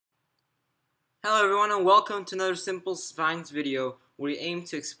Hello everyone and welcome to another simple science video where we aim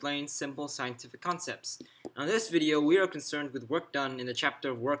to explain simple scientific concepts. Now in this video we are concerned with work done in the chapter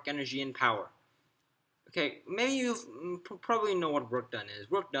of work, energy, and power. Okay, maybe you probably know what work done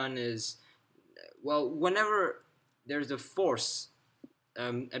is. Work done is, well, whenever there's a force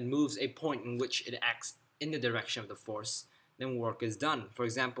and moves a point in which it acts in the direction of the force, then work is done. For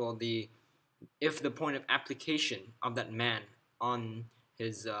example, if the point of application of that man on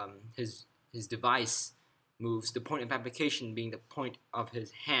his device moves, the point of application being the point of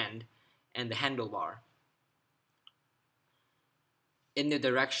his hand and the handlebar in the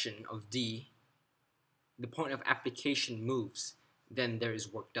direction of D, the point of application moves, then there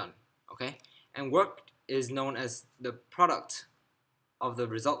is work done. Okay? And work is known as the product of the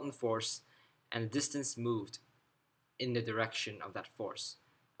resultant force and the distance moved in the direction of that force.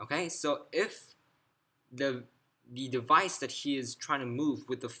 Okay? So if the device that he is trying to move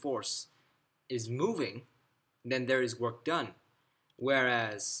with the force is moving, then there is work done.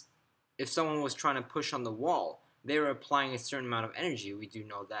 Whereas if someone was trying to push on the wall, they were applying a certain amount of energy, we do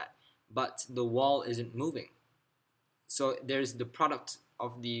know that, but the wall isn't moving. So there's the product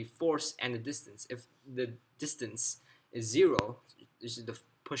of the force and the distance. If the distance is 0, this is the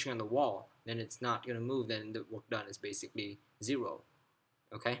pushing on the wall, then it's not going to move, then the work done is basically 0.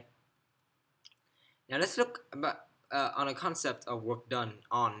 Okay? Now let's look on a concept of work done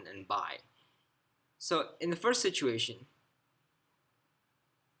on and by. So in the first situation,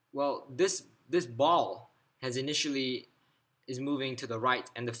 well, this ball is moving to the right,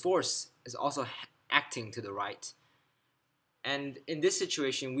 and the force is also acting to the right. And in this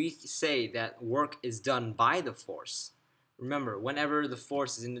situation, we say that work is done by the force. Remember, whenever the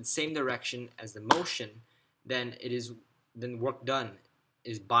force is in the same direction as the motion, then work done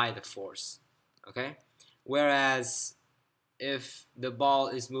is by the force. Okay? Whereas if the ball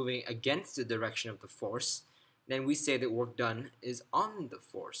is moving against the direction of the force, then we say that work done is on the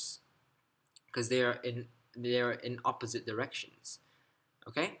force, because they are in opposite directions.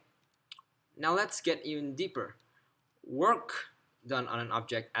 Okay? Now let's get even deeper. Work done on an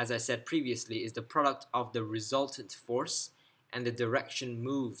object, as I said previously, is the product of the resultant force and the direction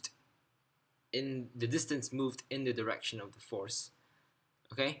moved in the distance moved in the direction of the force.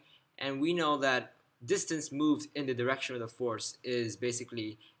 Okay? And we know that distance moved in the direction of the force is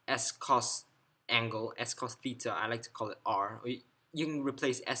basically s cos theta. I like to call it r. You can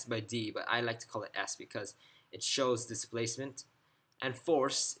replace s by d, but I like to call it s because it shows displacement. And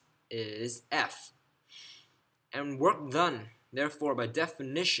force is F. And work done, therefore, by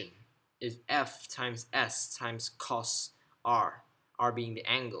definition, is F times S times cos R, R being the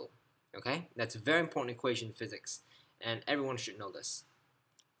angle. Okay? That's a very important equation in physics, and everyone should know this.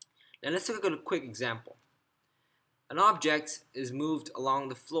 Now let's look at a quick example. An object is moved along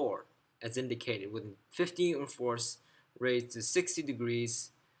the floor, as indicated, with 50 Newton force raised to 60 degrees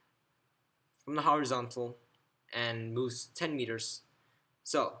from the horizontal and moves 10 meters.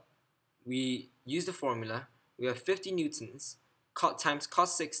 So we use the formula. We have 50 newtons times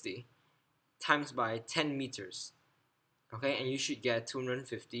cos 60 times by 10 meters. Okay, and you should get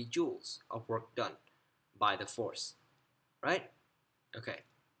 250 joules of work done by the force. Right? Okay.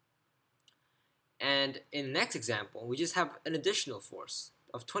 And in the next example, we just have an additional force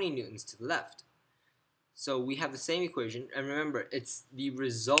of 20 newtons to the left. So we have the same equation, and remember, it's the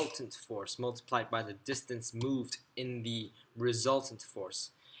resultant force multiplied by the distance moved in the resultant force.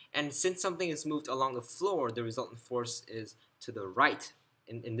 And since something is moved along the floor, the resultant force is to the right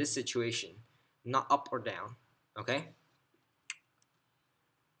in this situation, not up or down. Okay?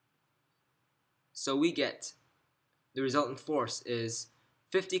 So we get the resultant force is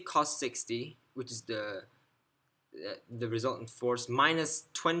 50 cos 60, which is the resultant force, minus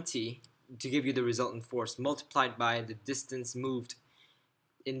 20 to give you the resultant force, multiplied by the distance moved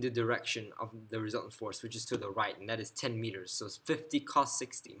in the direction of the resultant force, which is to the right, and that is 10 meters. So it's 50 cos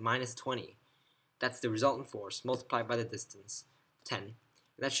 60 minus 20. That's the resultant force multiplied by the distance, 10.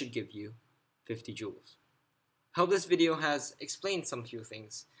 That should give you 50 joules. I hope this video has explained some few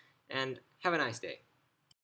things, and have a nice day.